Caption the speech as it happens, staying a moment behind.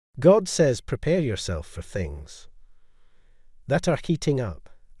God says prepare yourself for things that are heating up,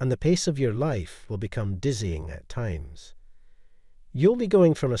 and the pace of your life will become dizzying at times. You'll be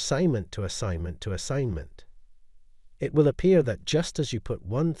going from assignment to assignment to assignment. It will appear that just as you put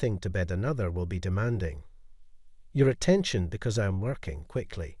one thing to bed, another will be demanding your attention because I am working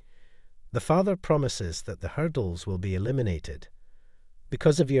quickly. The Father promises that the hurdles will be eliminated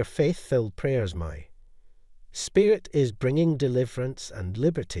because of your faith-filled prayers. My Spirit is bringing deliverance and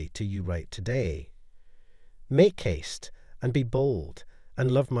liberty to you right today. Make haste and be bold, and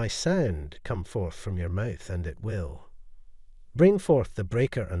love my sound come forth from your mouth, and it will bring forth the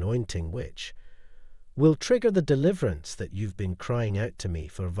breaker anointing, which will trigger the deliverance that you've been crying out to me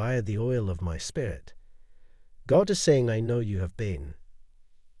for via the oil of my Spirit. God is saying, I know you have been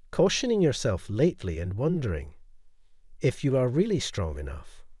cautioning yourself lately and wondering if you are really strong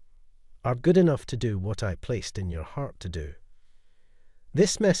enough, are good enough to do what I placed in your heart to do.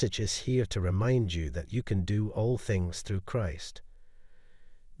 This message is here to remind you that you can do all things through Christ.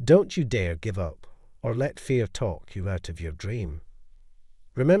 Don't you dare give up or let fear talk you out of your dream.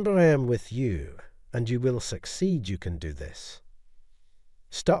 Remember, I am with you, and you will succeed. You can do this.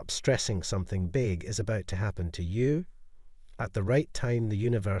 Stop stressing. Something big is about to happen to you. At the right time, the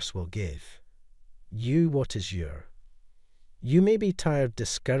universe will give you what is yours. You may be tired,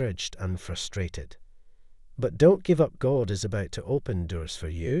 discouraged, and frustrated, but don't give up. God is about to open doors for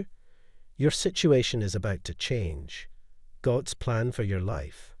you. Your situation is about to change. God's plan for your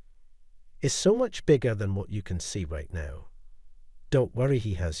life is so much bigger than what you can see right now. Don't worry,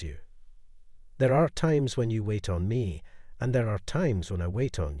 He has you. There are times when you wait on me, and there are times when I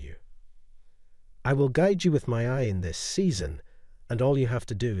wait on you. I will guide you with my eye in this season, and all you have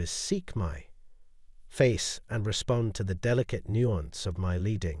to do is seek my face and respond to the delicate nuance of my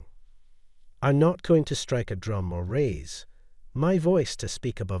leading. I'm not going to strike a drum or raise my voice to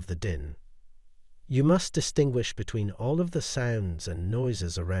speak above the din. You must distinguish between all of the sounds and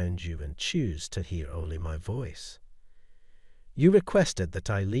noises around you and choose to hear only my voice. You requested that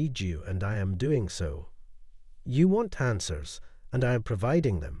I lead you, and I am doing so. You want answers, and I am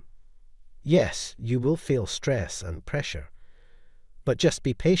providing them. Yes, you will feel stress and pressure, but just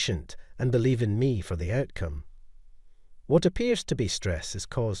be patient and believe in me for the outcome. What appears to be stress is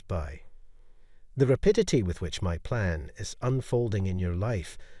caused by the rapidity with which my plan is unfolding in your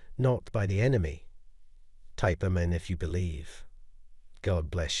life, not by the enemy. Type Amen if you believe. God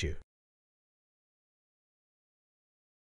bless you.